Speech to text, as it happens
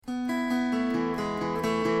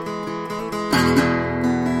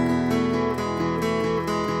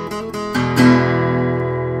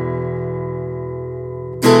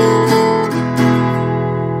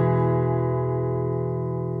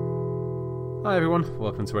Hi everyone,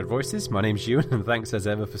 welcome to Red Voices. My name's Ewan, and thanks as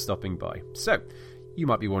ever for stopping by. So, you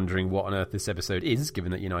might be wondering what on earth this episode is,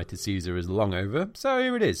 given that United Caesar is long over, so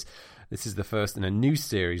here it is. This is the first in a new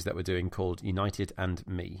series that we're doing called United and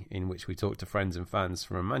Me, in which we talk to friends and fans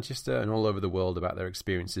from Manchester and all over the world about their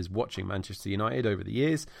experiences watching Manchester United over the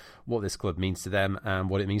years, what this club means to them, and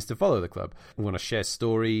what it means to follow the club. We want to share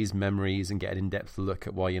stories, memories, and get an in-depth look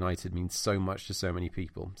at why United means so much to so many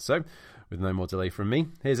people. So, with no more delay from me,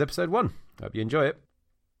 here's episode 1. Hope you enjoy it.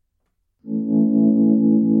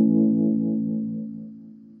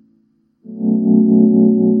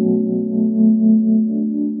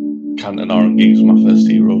 Cantona and Giggs were my first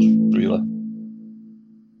heroes, really.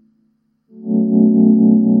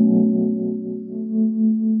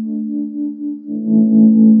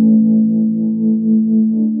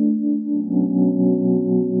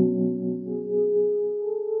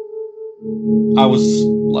 I was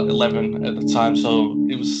like 11 at the time, so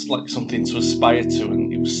it was like something to aspire to,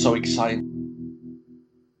 and it was so exciting.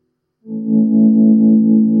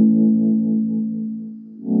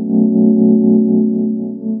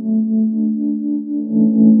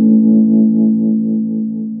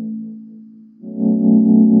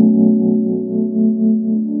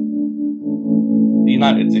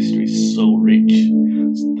 United's history is so rich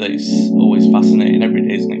that it's always fascinating. Every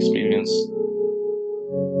day is an experience.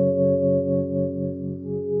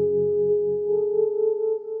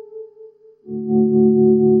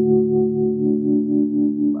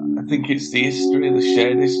 I think it's the history, the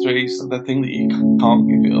shared history. It's the thing that you can't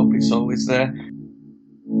give it up. It's always there.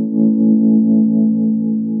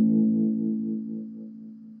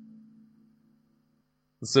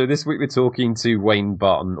 So this week we're talking to Wayne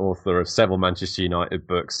Barton, author of several Manchester United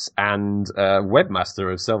books and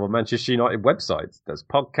webmaster of several Manchester United websites. There's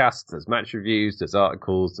podcasts, there's match reviews, there's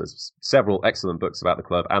articles, there's several excellent books about the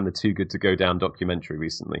club and the Too Good To Go Down documentary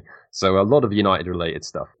recently. So a lot of United related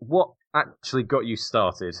stuff. What actually got you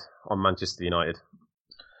started on Manchester United?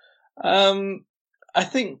 I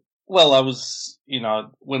think, well, I was,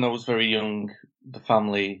 when I was very young,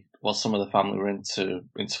 some of the family were into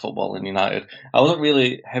football and United. I wasn't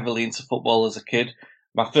really heavily into football as a kid.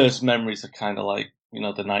 My first memories are kind of like, the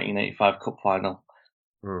 1985 Cup final,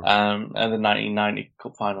 and the 1990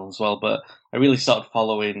 Cup final as well. But I really started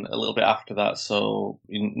following a little bit after that. So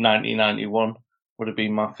in 1991 would have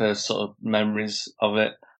been my first sort of memories of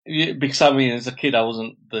it. Because as a kid, I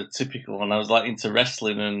wasn't the typical one. I was like into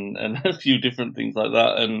wrestling and a few different things like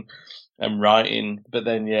that, and writing. But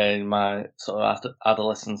then, in my sort of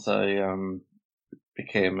adolescence, I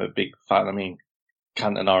became a big fan. I mean,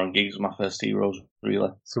 Cantona and Giggs were my first heroes, really.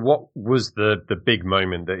 So what was the big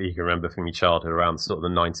moment that you can remember from your childhood around sort of the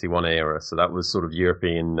 91 era? So that was sort of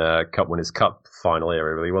European Cup Winners' Cup final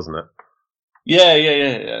era, really, wasn't it?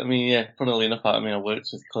 Yeah. I mean, funnily enough, I worked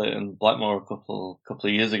with Clayton Blackmore a couple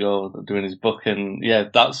of years ago doing his book, and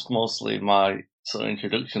that's mostly my sort of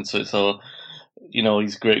introduction to it. So,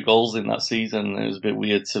 his great goals in that season, it was a bit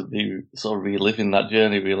weird to be sort of reliving that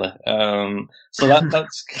journey, really. So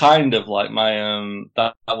that's kind of like my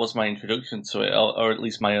that was my introduction to it, or at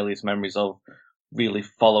least my earliest memories of really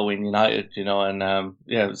following United, and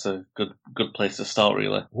it was a good place to start,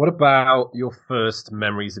 really. What about your first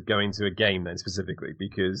memories of going to a game then, specifically?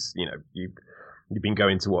 Because, you've been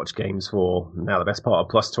going to watch games for now the best part of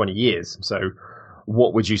plus 20 years. So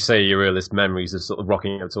what would you say are your earliest memories of sort of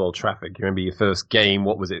rocking up to Old Trafford? Do you remember your first game?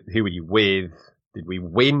 What was it? Who were you with? Did we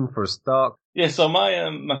win for a start? Yeah, so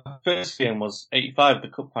my first game was 85, the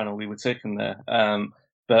cup final. We were taken there.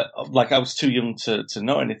 But I was too young to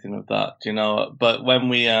know anything of that, But when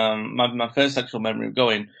we, my first actual memory of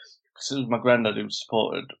going, because it was my granddad who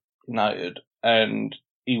supported United, and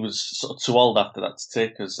he was sort of too old after that to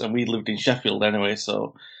take us, and we lived in Sheffield anyway,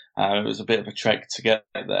 so it was a bit of a trek to get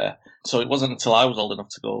there. So it wasn't until I was old enough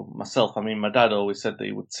to go myself. I mean, my dad always said that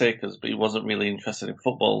he would take us, but he wasn't really interested in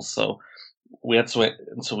football, so we had to wait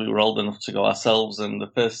until we were old enough to go ourselves. And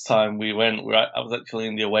the first time we went, I was actually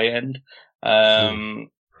in the away end.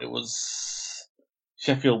 It was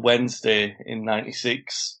Sheffield Wednesday in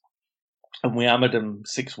 '96, and we hammered them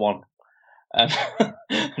 6-1. And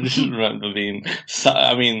I just remember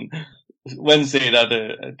Wednesday had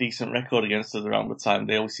a decent record against us around the time.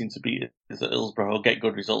 They always seem to beat us at Hillsborough or get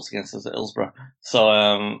good results against us at Hillsborough. So,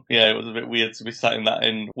 it was a bit weird to be sat in that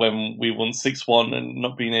end when we won 6-1 and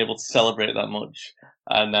not being able to celebrate that much.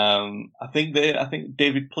 And I think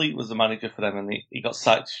David Pleat was the manager for them, and he got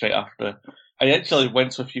sacked straight after. I actually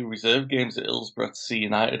went to a few reserve games at Hillsborough to see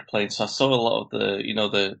United playing, so I saw a lot of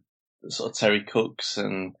the sort of Terry Cooks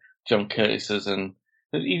and John Curtis's, and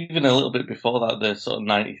even a little bit before that, the sort of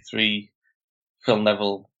 '93 Phil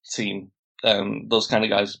Neville team. those kind of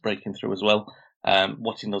guys breaking through as well.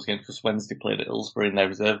 Watching those games because Wednesday played at Hillsborough in their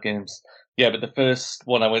reserve games. Yeah, but the first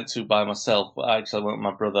one I went to by myself, I actually went with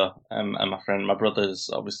my brother and my friend. My brother's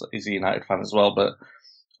obviously he's a United fan as well, but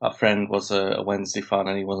our friend was a Wednesday fan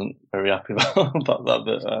and he wasn't very happy about that.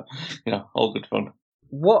 But all good fun.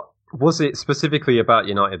 What was it specifically about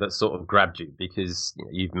United that sort of grabbed you? Because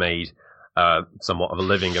you've made somewhat of a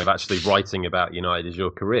living of actually writing about United as your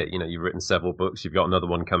career. You've written several books. You've got another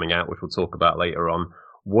one coming out, which we'll talk about later on.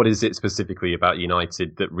 What is it specifically about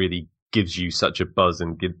United that really gives you such a buzz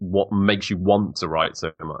and what makes you want to write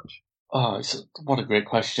so much? Oh, what a great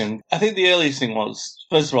question. I think the earliest thing was,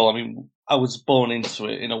 first of all, I was born into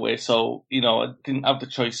it in a way, so, I didn't have the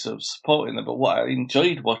choice of supporting them, but what I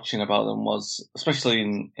enjoyed watching about them was, especially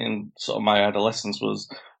in sort of my adolescence,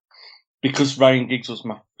 was because Ryan Giggs was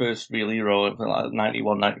my first real hero of like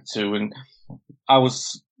 91, 92, and I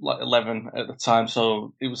was like 11 at the time,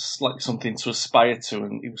 so it was like something to aspire to,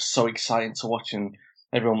 and it was so exciting to watch, and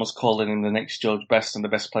everyone was calling him the next George Best and the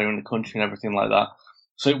best player in the country and everything like that.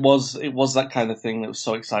 So it was that kind of thing that was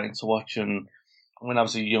so exciting to watch. And when I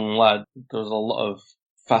was a young lad, there was a lot of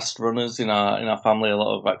fast runners in our family, a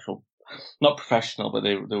lot of actual, not professional, but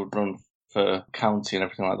they would run for county and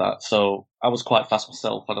everything like that. So I was quite fast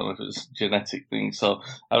myself. I don't know if it was a genetic thing. So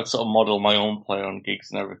I would sort of model my own play on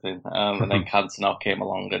gigs and everything. And then Cantona came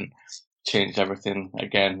along and changed everything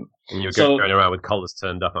again. And you're going around with collars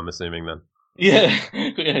turned up, I'm assuming then. Yeah.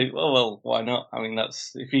 Well, why not?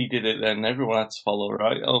 That's if he did it, then everyone had to follow,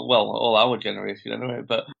 right? Oh, well, all our generation anyway.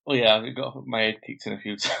 But I got my head kicked in a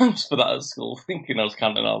few times for that at school, thinking I was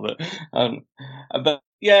Cantona. But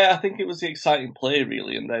yeah, I think it was the exciting play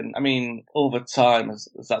really. And then, over time as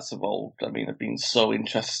that's evolved, I've been so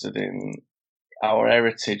interested in our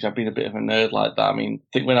heritage. I've been a bit of a nerd like that. I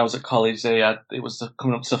think when I was at college, it was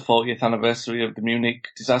coming up to the 40th anniversary of the Munich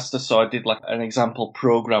disaster, so I did like an example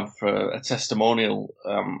program for a testimonial.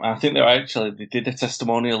 I think they did a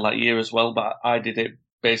testimonial that year as well, but I did it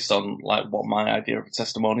based on like what my idea of a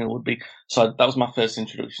testimonial would be. So that was my first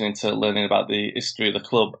introduction into learning about the history of the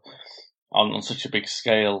club on such a big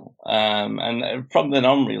scale. And from then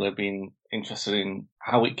on, really, I've been interested in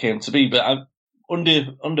how it came to be. But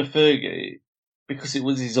under Fergie, because it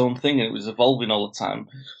was his own thing and it was evolving all the time,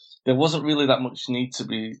 there wasn't really that much need to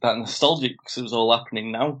be that nostalgic because it was all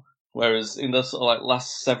happening now. Whereas in the sort of like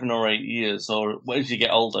last 7 or 8 years, or as you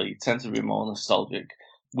get older, you tend to be more nostalgic.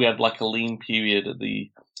 We had like a lean period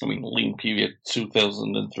lean period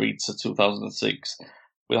 2003 to 2006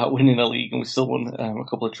 without winning a league, and we still won a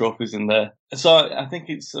couple of trophies in there. So I think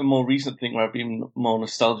it's a more recent thing where I've been more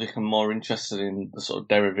nostalgic and more interested in the sort of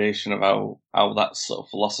derivation of how that sort of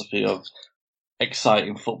philosophy of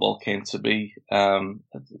exciting football came to be.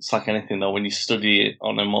 It's like anything though, when you study it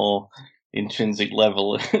on a more intrinsic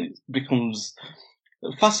level, it becomes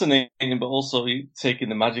fascinating, but also taking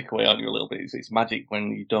the magic away, aren't you, a little bit? It's magic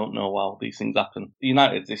when you don't know how these things happen.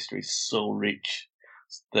 United's history is so rich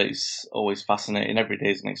that it's always fascinating. Every day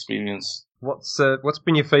is an experience. What's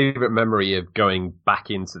been your favourite memory of going back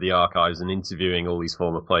into the archives and interviewing all these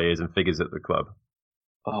former players and figures at the club?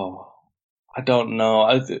 Oh, I don't know.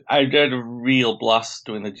 I had a real blast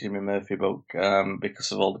doing the Jimmy Murphy book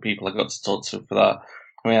because of all the people I got to talk to for that.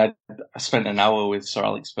 I spent an hour with Sir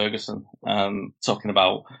Alex Ferguson talking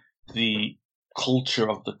about the culture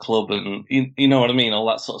of the club and you know what I mean, all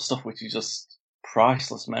that sort of stuff, which is just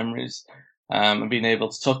priceless memories. And being able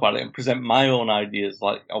to talk about it and present my own ideas,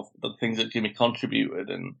 like of the things that Jimmy contributed,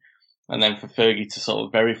 and then for Fergie to sort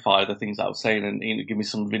of verify the things I was saying and give me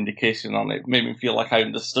some vindication on it, made me feel like I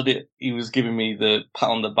understood it. He was giving me the pat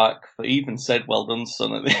on the back. He even said, "Well done,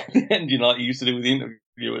 son," at the end, like he used to do with the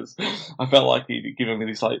interviewers. I felt like he'd given me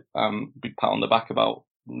this like big pat on the back about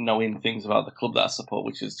knowing things about the club that I support,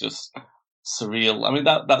 which is just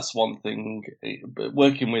surreal. That's one thing. But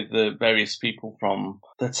working with the various people from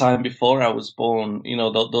the time before I was born,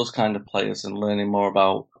 those kind of players, and learning more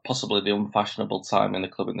about possibly the unfashionable time in the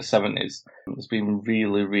club in the 70s, has been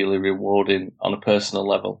really, really rewarding on a personal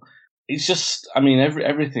level. It's just,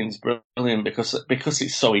 everything's brilliant because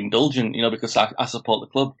it's so indulgent, because I support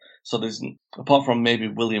the club. So there's, apart from maybe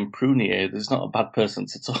William Prunier, there's not a bad person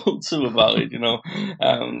to talk to about it,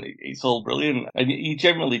 It's all brilliant. And you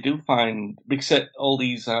generally do find, because all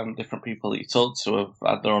these different people that you talk to have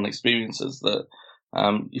had their own experiences, that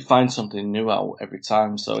you find something new out every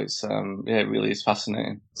time. So it's, it really is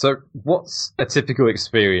fascinating. So what's a typical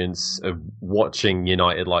experience of watching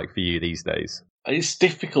United like for you these days? It's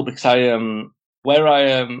difficult because where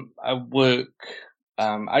I work,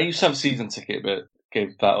 I used to have a season ticket, but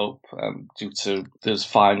gave that up due to there's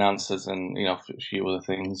finances and a few other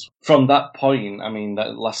things. From that point, I mean,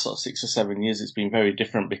 that last sort of 6 or 7 years, it's been very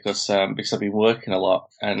different because I've been working a lot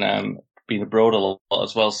and been abroad a lot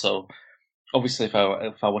as well. So obviously, if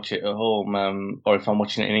I watch it at home or if I'm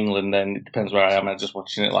watching it in England, then it depends where I am. I'm just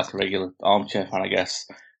watching it like a regular armchair fan, I guess.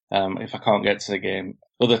 If I can't get to the game,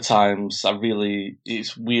 other times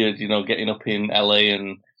it's weird, getting up in LA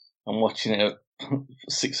and watching it at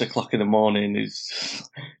 6 o'clock in the morning.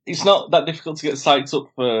 It's not that difficult to get psyched up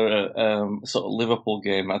for a sort of Liverpool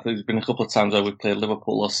game. I think there's been a couple of times where we played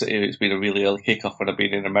Liverpool or City. It's been a really early kickoff when I've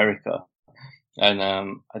been in America. And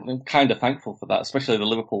I'm kind of thankful for that, especially the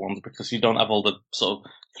Liverpool ones, because you don't have all the sort of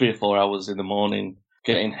 3 or 4 hours in the morning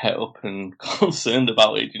getting het up and concerned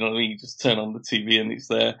about it. You know what I mean? You just turn on the TV and it's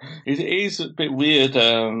there. It is a bit weird.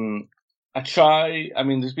 There's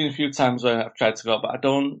been a few times where I've tried to go, but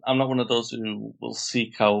I'm not one of those who will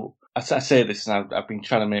seek out. I say this and I've been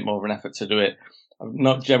trying to make more of an effort to do it. I've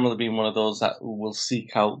not generally been one of those that will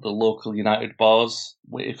seek out the local United bars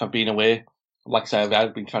if I've been away. Like I said,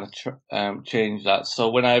 I've been trying to change that. So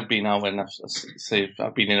when I've been out,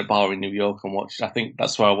 I've been in a bar in New York and watched, I think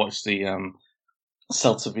that's where I watched the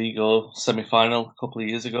Celta Vigo semi-final a couple of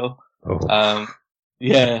years ago. Oh.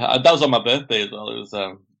 That was on my birthday as well. It was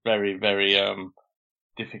very, very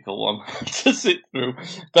difficult one to sit through.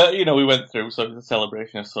 But, we went through, so it was a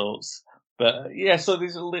celebration of sorts. But, so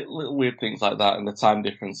these are little weird things like that, and the time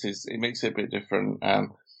differences, it makes it a bit different.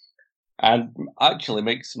 And actually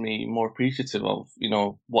makes me more appreciative of,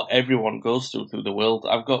 what everyone goes through the world.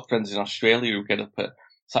 I've got friends in Australia who get up at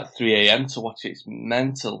 3 a.m. to watch it. It's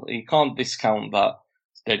mental. You can't discount that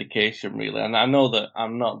dedication, really. And I know that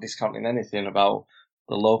I'm not discounting anything about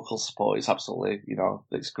the local support. It's absolutely,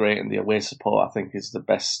 it's great. And the away support, I think, is the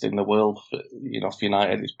best in the world for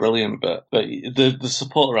United. It's brilliant. But the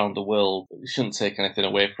support around the world shouldn't take anything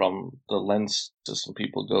away from the lens that some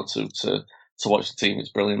people go to watch the team. It's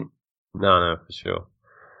brilliant. No, for sure.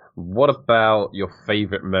 What about your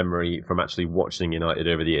favourite memory from actually watching United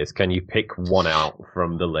over the years? Can you pick one out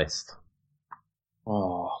from the list?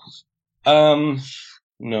 Oh,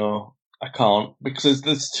 no, I can't, because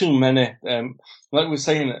there's too many. Like I was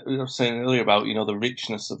saying earlier about, the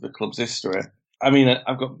richness of the club's history. I mean,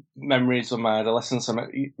 I've got memories of my adolescence. I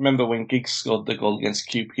remember when Giggs scored the goal against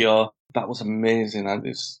QPR. That was amazing, and it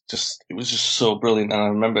was just so brilliant. And I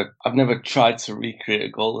remember I've never tried to recreate a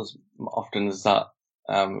goal as often as that.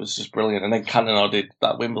 It was just brilliant. And then Cantona did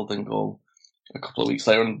that Wimbledon goal a couple of weeks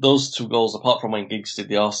later. And those two goals, apart from when Giggs did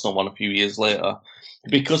the Arsenal one a few years later,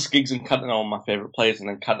 because Giggs and Cantona were my favourite players, and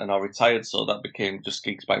then Cantona retired, so that became just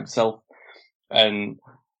Giggs by himself. And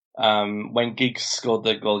when Giggs scored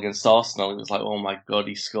the goal against Arsenal, it was like, oh my God,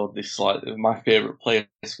 he scored this, like, my favourite player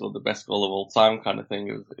scored the best goal of all time kind of thing.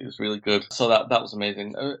 It was really good. So that was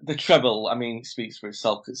amazing. The treble, I mean, speaks for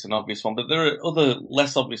itself. It's an obvious one, but there are other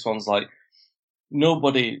less obvious ones, like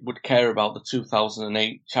nobody would care about the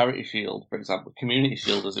 2008 Charity Shield, for example, Community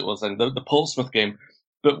Shield as it was then, the Portsmouth game.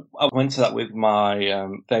 But I went to that with my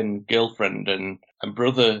then girlfriend and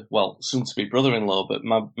brother, well, soon to be brother-in-law, but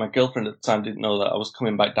my girlfriend at the time didn't know that I was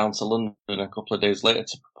coming back down to London a couple of days later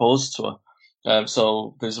to propose to her.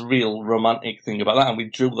 So there's a real romantic thing about that, and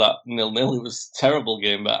we drew that 0-0. It was a terrible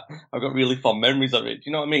game, but I've got really fond memories of it. Do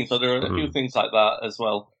you know what I mean? So there are a few things like that as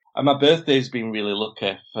well. And my birthday's been really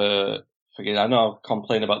lucky for I know I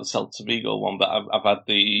complain about the Celta Vigo one, but I've had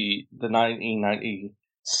the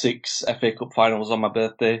 1996 FA Cup final was on my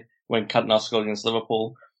birthday when Cantona scored against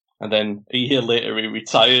Liverpool. And then a year later, he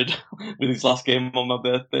retired with his last game on my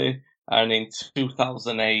birthday. And in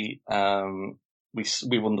 2008,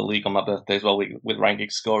 we won the league on my birthday as well with Ryan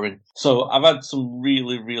Giggs scoring. So I've had some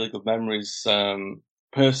really, really good memories,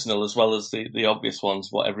 personal as well as the obvious ones,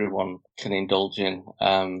 what everyone can indulge in.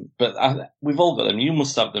 But we've all got them. You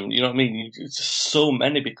must have them. You know what I mean? It's just so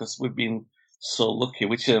many because we've been so lucky,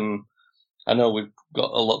 which I know we've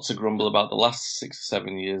got a lot to grumble about the last 6 or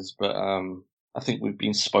 7 years, but I think we've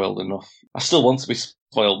been spoiled enough. I still want to be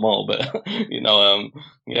spoiled more, but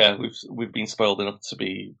we've been spoiled enough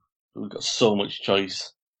we've got so much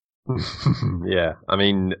choice. Yeah, I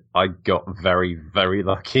mean, I got very, very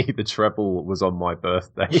lucky. The treble was on my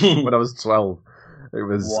birthday when I was 12. It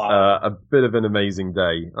was a bit of an amazing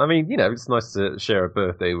day. I mean, it's nice to share a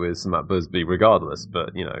birthday with some Matt Busby regardless,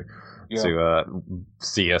 but, to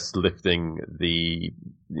see us lifting the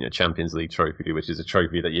Champions League trophy, which is a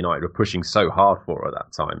trophy that United were pushing so hard for at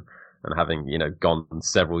that time, and having gone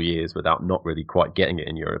several years without not really quite getting it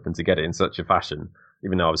in Europe, and to get it in such a fashion,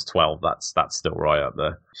 even though I was 12, that's still right up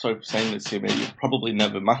there. Sorry for saying this to you, mate. You'll probably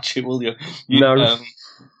never match it, will you? No.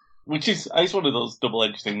 Which is, it's one of those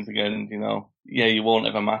double-edged things again, you know. Yeah, you won't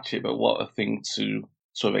ever match it, but what a thing to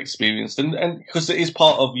have experienced. And because it is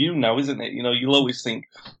part of you now, isn't it? You know, you'll always think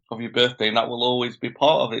of your birthday and that will always be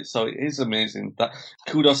part of it. So it is amazing. That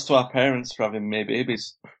kudos to our parents for having made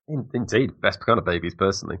babies. Indeed, best kind of babies,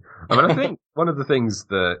 personally. I mean, I think one of the things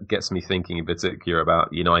that gets me thinking in particular about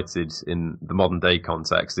United in the modern day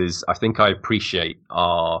context is I think I appreciate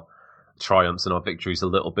our triumphs and our victories a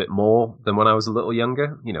little bit more than when I was a little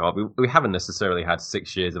younger. You know, we haven't necessarily had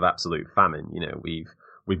 6 years of absolute famine. You know, we've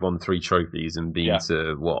won 3 trophies and been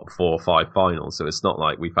to 4 or 5 finals. So it's not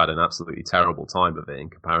like we've had an absolutely terrible time of it in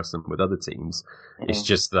comparison with other teams. Mm-hmm. It's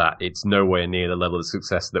just that it's nowhere near the level of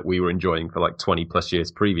success that we were enjoying for like 20 plus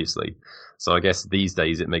years previously. So I guess these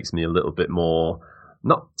days it makes me a little bit more,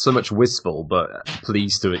 not so much wistful, but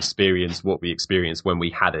pleased to experience what we experienced when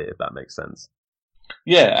we had it, if that makes sense.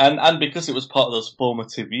 Yeah, and because it was part of those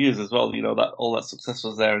formative years as well, you know, that all that success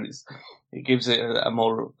was there, and it gives it a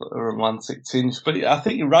more romantic tinge. But I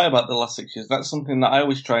think you're right about the last 6 years. That's something that I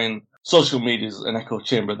always try and... Social media is an echo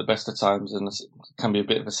chamber at the best of times, and it can be a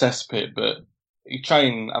bit of a cesspit, but you try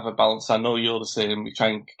and have a balance. I know you're the same. You try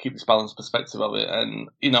and keep this balanced perspective of it. And,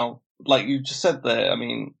 you know, like you just said there, I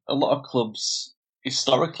mean, a lot of clubs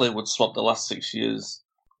historically would swap the last 6 years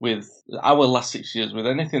with our last 6 years with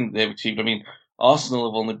anything they've achieved. I mean, Arsenal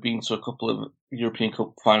have only been to a couple of European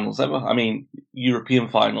Cup finals ever. I mean, European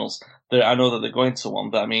finals. I know that they're going to one,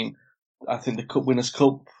 but I mean, I think the Cup Winners'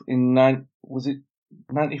 Cup in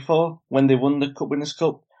 94 when they won the Cup Winners'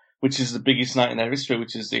 Cup, which is the biggest night in their history,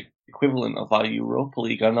 which is the equivalent of our Europa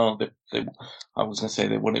League. I know I was going to say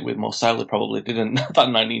they won it with Mo Salah, probably didn't. That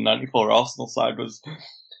 1994 Arsenal side was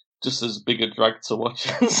just as big a drag to watch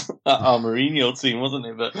as our Mourinho team, wasn't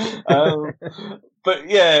it? But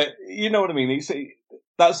yeah, you know what I mean.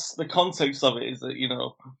 That's the context of it. Is that, you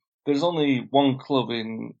know, there's only one club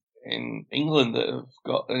in England that have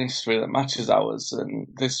got an history that matches ours, and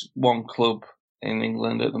this one club in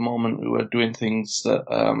England at the moment who are doing things that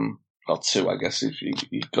or 2, I guess, if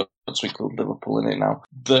you've got to include Liverpool in it now,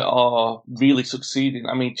 that are really succeeding.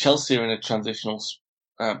 I mean, Chelsea are in a transitional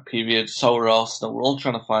period, so are Arsenal. We're all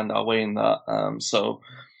trying to find our way in that. So,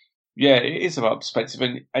 yeah, it is about perspective,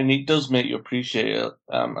 and it does make you appreciate it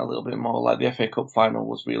a little bit more. Like the FA Cup final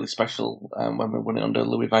was really special when we won it under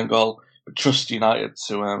Louis van Gaal. But trust United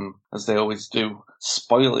to, as they always do,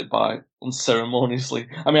 spoil it by unceremoniously.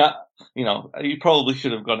 I mean, you probably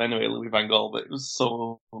should have gone anyway, Louis van Gaal, but it was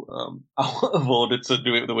so out of order to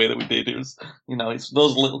do it the way that we did. It was, you know, it's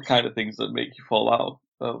those little kind of things that make you fall out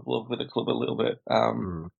of love with the club a little bit.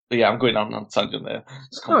 But yeah, I'm going on a tangent there.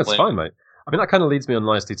 No, it's fine, mate. I mean, that kind of leads me on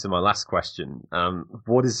nicely to my last question.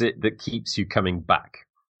 What is it that keeps you coming back?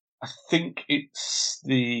 I think it's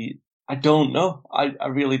I don't know. I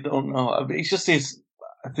really don't know. It's just this.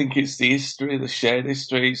 I think it's the history, the shared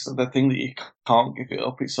history. It's the thing that you can't give it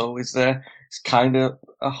up. It's always there. It's kind of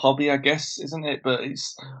a hobby, I guess, isn't it? But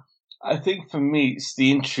I think for me, it's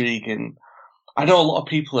the intrigue. And I know a lot of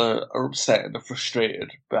people are upset and are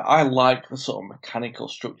frustrated, but I like the sort of mechanical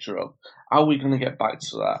structure of, how are we going to get back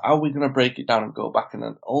to that? How are we going to break it down and go back?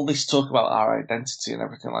 And all this talk about our identity and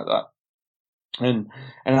everything like that. And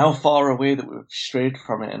how far away that we've strayed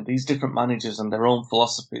from it, and these different managers and their own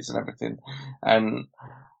philosophies and everything, and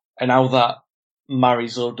how that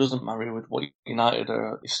marries or doesn't marry with what United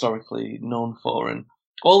are historically known for, and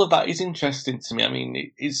all of that is interesting to me. I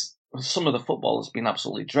mean, some of the football has been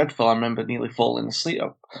absolutely dreadful. I remember nearly falling asleep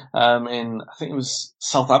in, I think it was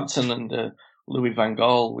Southampton under Louis van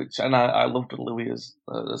Gaal, and I loved Louis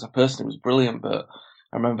as a person. He was brilliant, but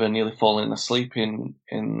I remember nearly falling asleep in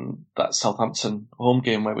that Southampton home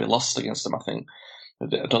game where we lost against them, I think.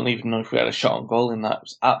 I don't even know if we had a shot on goal in that. It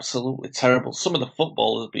was absolutely terrible. Some of the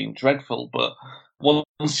football has been dreadful, but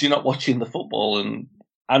once you're not watching the football and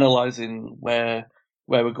analysing where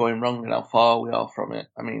we're going wrong and how far we are from it,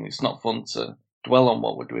 I mean, it's not fun to dwell on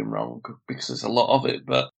what we're doing wrong because there's a lot of it,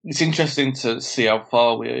 but it's interesting to see how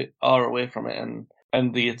far we are away from it and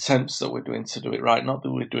the attempts that we're doing to do it right. Not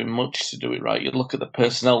that we're doing much to do it right. You look at the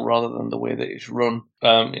personnel rather than the way that it's run.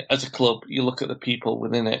 As a club, you look at the people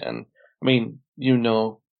within it. And, I mean, you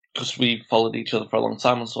know, because we've followed each other for a long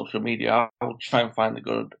time on social media, I will try and find the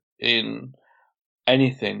good in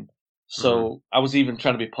anything. So I was even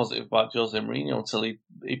trying to be positive about Jose Mourinho until he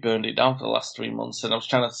burned it down for the last 3 months. And I was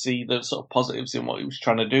trying to see the sort of positives in what he was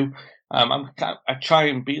trying to do. I try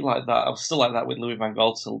and be like that. I was still like that with Louis van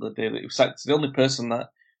Gaal till the day that he was sacked. The only person that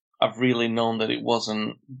I've really known that it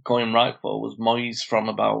wasn't going right for was Moyes from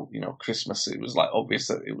about, Christmas. It was like obvious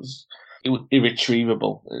that it was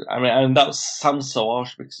irretrievable. I mean, and that sounds so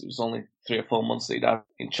harsh because it was only 3 or 4 months that he'd had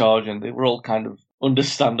in charge, and they were all kind of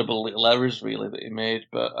understandable little errors really that he made.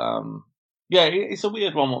 But yeah, it's a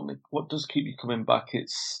weird one. What does keep you coming back?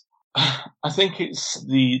 I think it's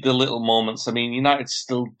the little moments. I mean, United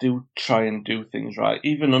still do try and do things right,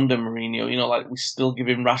 even under Mourinho. Like we still give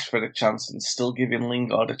him Rashford a chance and still give him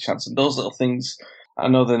Lingard a chance, and those little things. I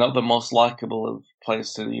know they're not the most likable of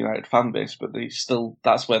players to the United fan base, but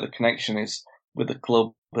that's where the connection is with the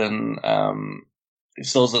club, and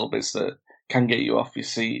it's those little bits that can get you off your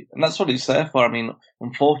seat, and that's what it's there for. I mean,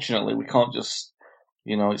 unfortunately, we can't just,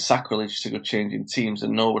 it's sacrilege to go changing teams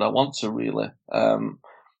and know what I want to really.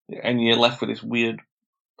 And you're left with this weird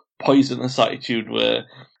poisonous attitude where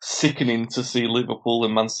sickening to see Liverpool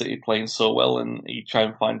and Man City playing so well and you try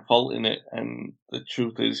and find fault in it. And the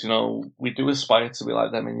truth is, we do aspire to be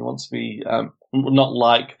like them and you want to be not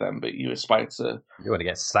like them, but you aspire to... You want to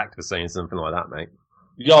get sacked for saying something like that, mate.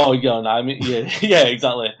 No, I mean, yeah,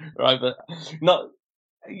 exactly. Right, but not...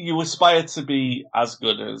 You aspire to be as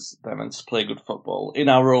good as them and to play good football in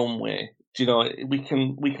our own way. We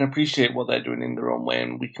can appreciate what they're doing in their own way,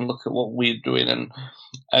 and we can look at what we're doing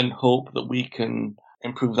and hope that we can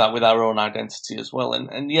improve that with our own identity as well.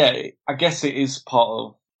 And yeah, I guess it is part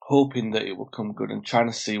of hoping that it will come good and trying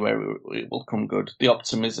to see where it will come good. The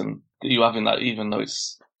optimism that you have in that, even though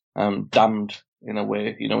it's damned in a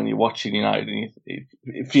way, when you're watching United and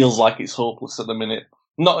it feels like it's hopeless at the minute.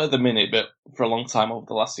 Not at the minute, but for a long time over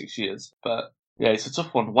the last 6 years. But yeah, it's a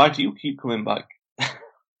tough one. Why do you keep coming back?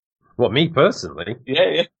 What, me personally?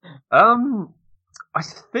 Yeah. I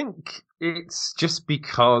think it's just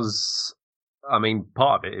because, I mean,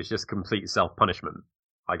 part of it is just complete self-punishment,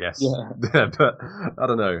 I guess. Yeah. But I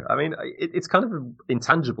don't know. I mean, it's kind of an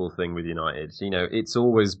intangible thing with United. It's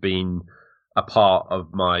always been a part of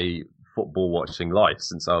my football watching life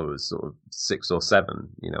since I was sort of 6 or 7.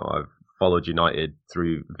 I've followed United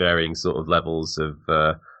through varying sort of levels of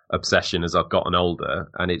obsession as I've gotten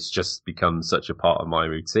older, and it's just become such a part of my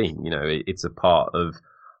routine. It's a part of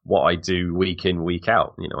what I do week in, week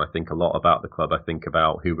out. I think a lot about the club. I think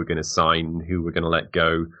about who we're going to sign, who we're going to let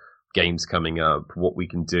go, games coming up, what we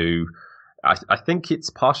can do. I think it's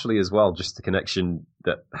partially as well just the connection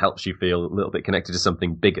that helps you feel a little bit connected to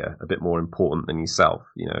something bigger, a bit more important than yourself.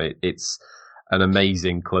 It's an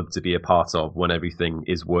amazing club to be a part of when everything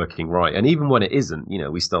is working right. And even when it isn't,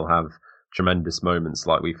 we still have tremendous moments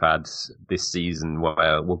like we've had this season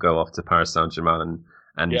where we'll go off to Paris Saint-Germain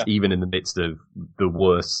and Yeah. Even in the midst of the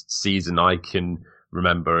worst season I can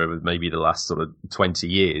remember, it was maybe the last sort of 20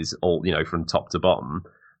 years, all, from top to bottom,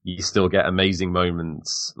 you still get amazing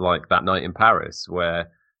moments like that night in Paris where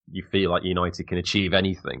you feel like United can achieve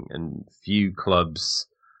anything, and few clubs,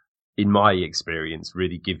 in my experience,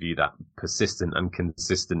 really give you that persistent and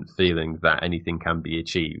consistent feeling that anything can be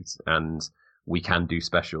achieved and we can do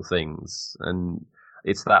special things. And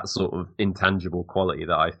it's that sort of intangible quality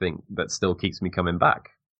that I think that still keeps me coming back.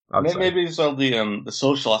 Maybe as well the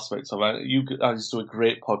social aspects of it. You guys do a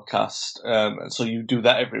great podcast, so you do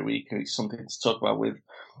that every week, and it's something to talk about with,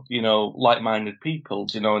 like-minded people.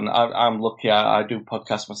 And I'm lucky. I do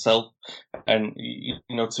podcasts myself, and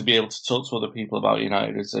to be able to talk to other people about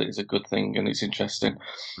United is a good thing, and it's interesting.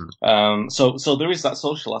 So there is that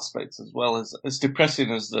social aspect as well. As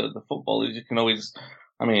depressing as the football is, you can always,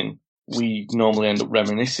 I mean, we normally end up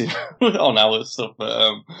reminiscing on our stuff,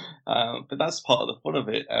 but that's part of the fun of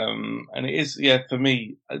it. And it is, for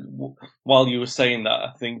me, while you were saying that,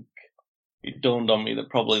 I think it dawned on me that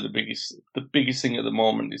probably the biggest thing at the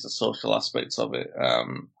moment is the social aspects of it.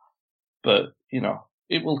 But,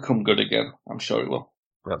 it will come good again. I'm sure it will.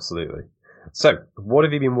 Absolutely. So, what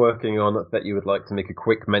have you been working on that you would like to make a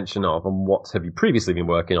quick mention of, and what have you previously been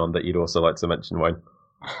working on that you'd also like to mention, Wayne?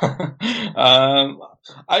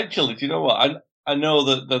 Actually, do you know what? I know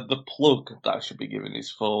that the plug that I should be giving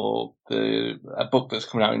is for a book that's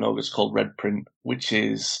coming out in August called Red Print, which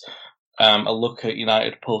is a look at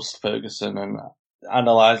United post Ferguson and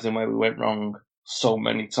analysing where we went wrong so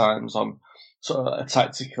many times on sort of a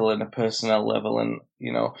tactical and a personnel level, and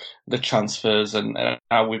the transfers and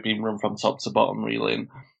how we've been run from top to bottom, really,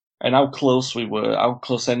 and how close we were, how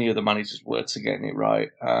close any of the managers were to getting it right.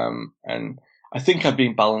 And I think I've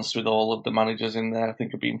been balanced with all of the managers in there. I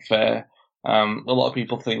think I've been fair. A lot of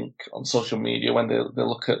people think on social media when they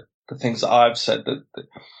look at the things that I've said that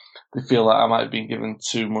they feel like I might have been given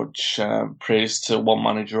too much praise to one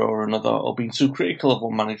manager or another, or been too critical of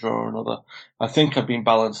one manager or another. I think I've been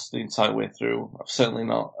balanced the entire way through. I've certainly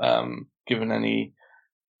not given any.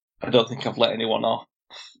 I don't think I've let anyone off,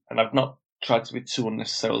 and I've not tried to be too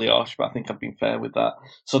unnecessarily harsh, but I think I've been fair with that.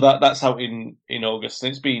 So that's out in August.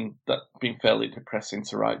 And it's been fairly depressing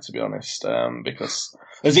to write, to be honest, because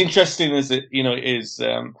as interesting as it is,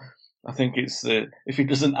 I think it's if it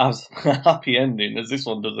doesn't have a happy ending as this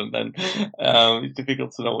one doesn't, then it's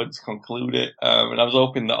difficult to know when to conclude it. And I was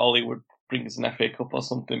hoping that Ollie would bring us an FA Cup or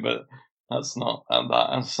something, but that's not that.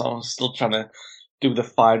 And so I'm still trying to do the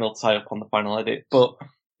final tie-up on the final edit. But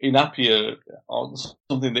in happier,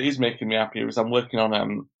 something that is making me happier is I'm working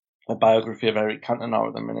on a biography of Eric Cantona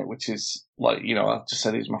at the minute, which is like, I just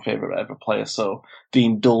said he's my favourite ever player. So the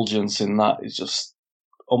indulgence in that is just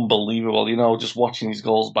unbelievable, just watching his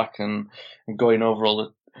goals back and going over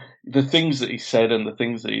all the things that he said and the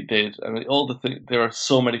things that he did, and there are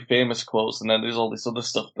so many famous quotes, and then there's all this other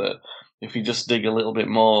stuff that if you just dig a little bit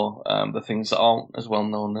more, the things that aren't as well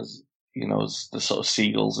known as as the sort of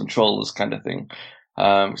seagulls and trollers kind of thing.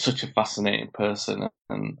 Such a fascinating person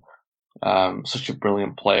and such a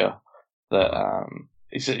brilliant player that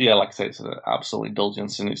like I say, it's an absolute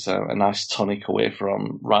indulgence, and it's a nice tonic away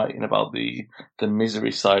from writing about the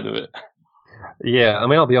misery side of it. Yeah, I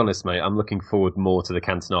mean, I'll be honest, mate, I'm looking forward more to the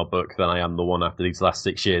Cantona book than I am the one after these last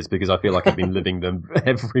 6 years, because I feel like I've been living them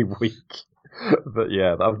every week. But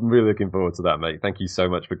yeah, I'm really looking forward to that, mate. Thank you so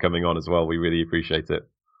much for coming on as well. We really appreciate it.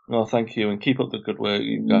 Well, thank you, and keep up the good work.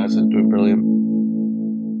 You guys are doing brilliant.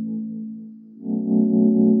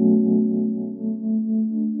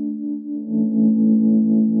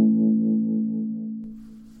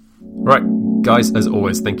 Right, guys, as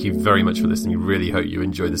always, thank you very much for listening. We really hope you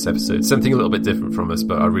enjoyed this episode. Something a little bit different from us,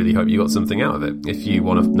 but I really hope you got something out of it. If you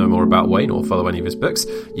want to know more about Wayne or follow any of his books,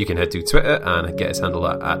 you can head to Twitter and get his handle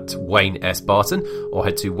at Wayne S. Barton, or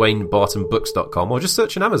head to waynebartonbooks.com, or just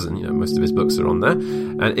search on Amazon. Most of his books are on there.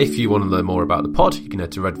 And if you want to learn more about the pod, you can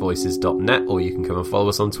head to redvoices.net, or you can come and follow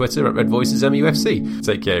us on Twitter at redvoicesmufc.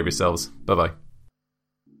 Take care of yourselves. Bye-bye.